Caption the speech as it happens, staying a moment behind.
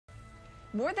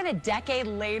More than a decade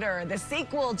later, the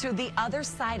sequel to The Other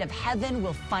Side of Heaven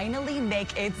will finally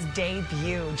make its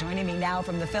debut. Joining me now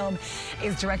from the film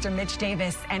is director Mitch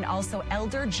and also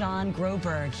Elder John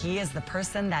Groberg. He is the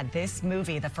person that this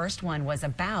movie, the first one, was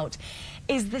about.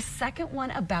 Is the second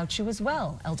one about you as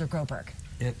well, Elder Groberg?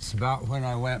 It's about when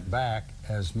I went back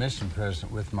as mission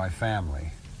president with my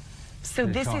family. So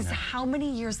this is how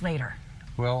many years later?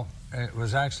 Well, it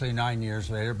was actually 9 years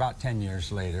later, about 10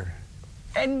 years later.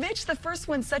 And Mitch, the first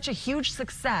one's such a huge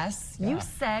success. Yeah. You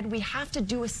said we have to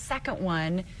do a second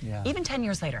one, even 10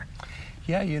 years later.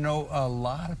 Yeah, you know, a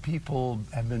lot of people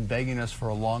have been begging us for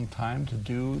a long time to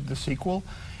do the sequel,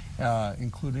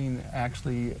 including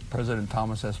actually President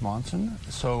Thomas S. Monson.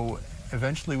 So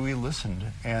eventually we listened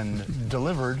and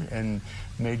delivered and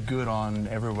made good on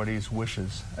everybody's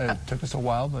wishes. It took us a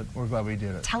while, but we're glad we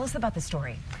did it. Tell us about the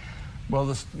story.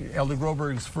 Well, Elder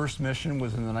Groberg's first mission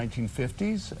was in the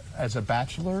 1950s as a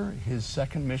bachelor. His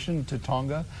second mission to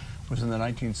Tonga was in the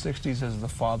 1960s as the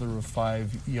father of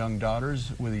 5 young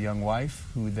daughters with a young wife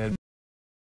who then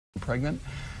became pregnant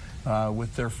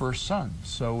with their first son.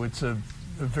 So it's a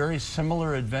very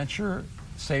similar adventure,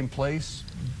 same place,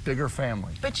 bigger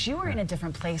family. But you were in a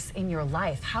different place in your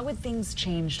life. How had things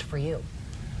changed for you?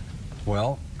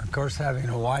 Well, of course, having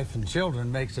a wife and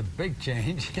children makes a big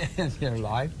change in your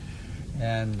life.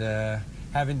 And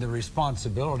having the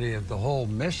responsibility of the whole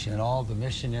mission, all the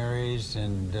missionaries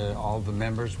and all the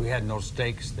members, we had no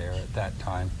stakes there at that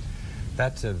time.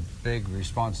 That's a big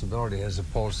responsibility as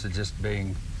opposed to just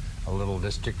being a little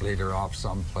district leader off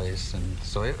someplace. And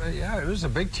so, yeah, it was a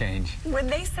big change. When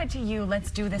they said to you,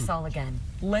 let's do this all again,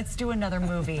 let's do another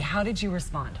movie, how did you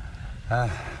respond?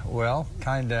 Well,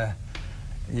 kind of,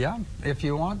 yeah, if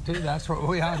you want to, that's what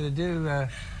we ought to do.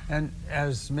 And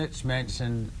as Mitch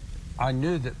mentioned, I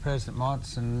knew that President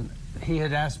Monson, he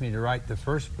had asked me to write the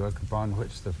first book upon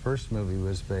which the first movie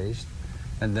was based,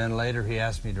 and then later he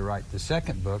asked me to write the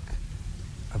second book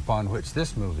upon which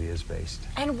this movie is based.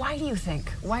 And why do you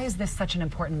think? Why is this such an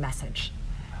important message?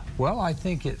 Well, I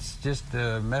think it's just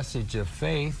a message of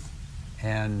faith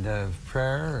and of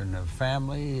prayer and of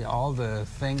family, all the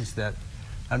things that,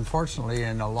 unfortunately,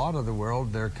 in a lot of the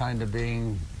world, they're kind of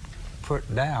being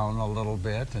put down a little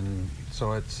bit, and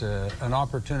so it's an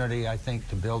opportunity, I think,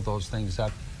 to build those things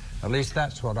up. At least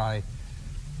that's what I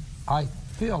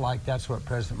feel like that's what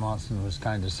President Monson was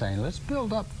kind of saying. Let's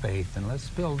build up faith and let's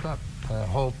build up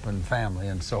hope and family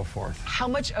and so forth. How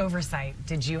much oversight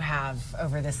did you have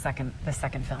over the second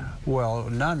film? Well,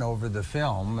 none over the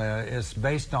film. It's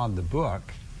based on the book,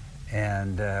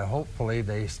 and hopefully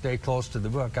they stay close to the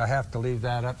book. I have to leave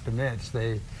that up to Mitch.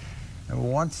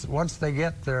 Once they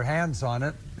get their hands on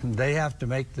it, they have to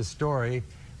make the story.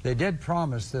 They did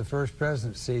promise the first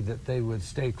presidency that they would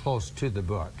stay close to the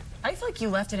book. I feel like you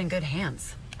left it in good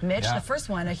hands. Mitch, the first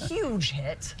one, a huge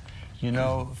hit. You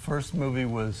know, first movie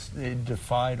it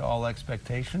defied all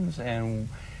expectations, and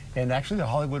actually the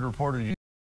Hollywood Reporter did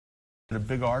a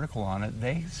big article on it.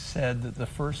 They said that the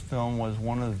first film was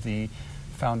one of the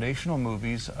foundational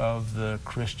movies of the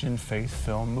Christian faith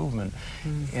film movement,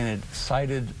 and it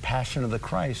cited Passion of the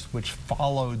Christ, which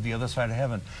followed The Other Side of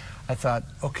Heaven. I thought,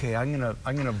 okay, I'm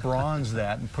gonna bronze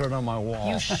that and put it on my wall.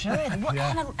 You should.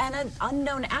 Well, and an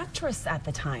unknown actress at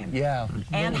the time. Yeah.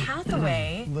 Anne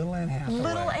Hathaway. Little Anne Hathaway.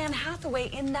 Little Anne Hathaway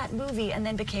in that movie, and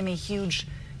then became a huge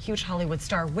Hollywood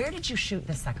star. Where did you shoot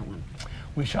the second one?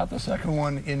 We shot the second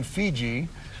one in Fiji.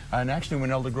 And actually,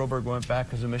 when Elder Groberg went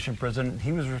back as a mission president,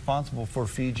 he was responsible for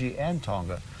Fiji and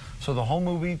Tonga. So the whole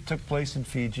movie took place in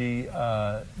Fiji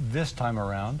this time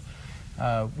around.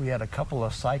 We had a couple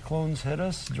of cyclones hit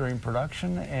us during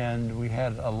production, and we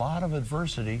had a lot of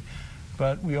adversity,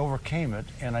 but we overcame it,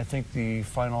 and I think the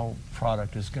final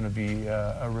product is going to be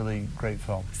a really great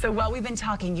film. So while we've been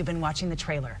talking, you've been watching the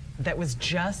trailer that was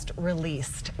just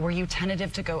released. Were you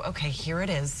tentative to go, okay, here it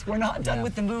is. We're not done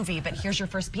with the movie, but here's your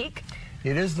first peek?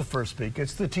 It is the first peek.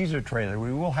 It's the teaser trailer.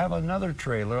 We will have another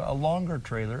trailer, a longer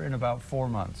trailer, in about 4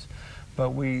 months.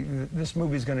 But this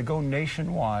movie is going to go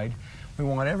nationwide. We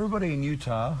want everybody in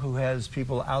Utah who has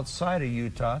people outside of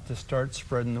Utah to start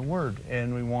spreading the word.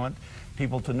 And we want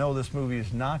people to know this movie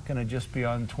is not going to just be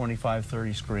on 25,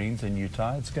 30 screens in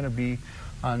Utah. It's going to be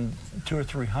on 200 or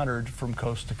 300 from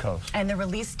coast to coast. And the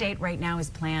release date right now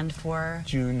is planned for?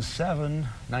 June 7,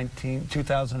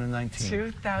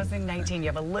 2019. 2019. You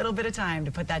have a little bit of time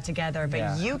to put that together,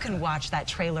 but you can watch that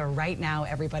trailer right now,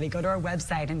 everybody. Go to our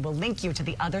website and we'll link you to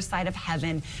The Other Side of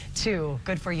Heaven to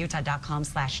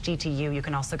goodforutah.com/GTU. You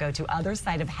can also go to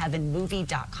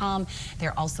othersideofheavenmovie.com.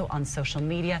 They're also on social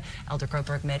media. Elder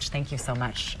Groberg, Mitch, thank you so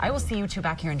much. I will see you two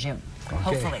back here in June. Okay.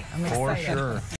 Hopefully. I'm excited. For sure.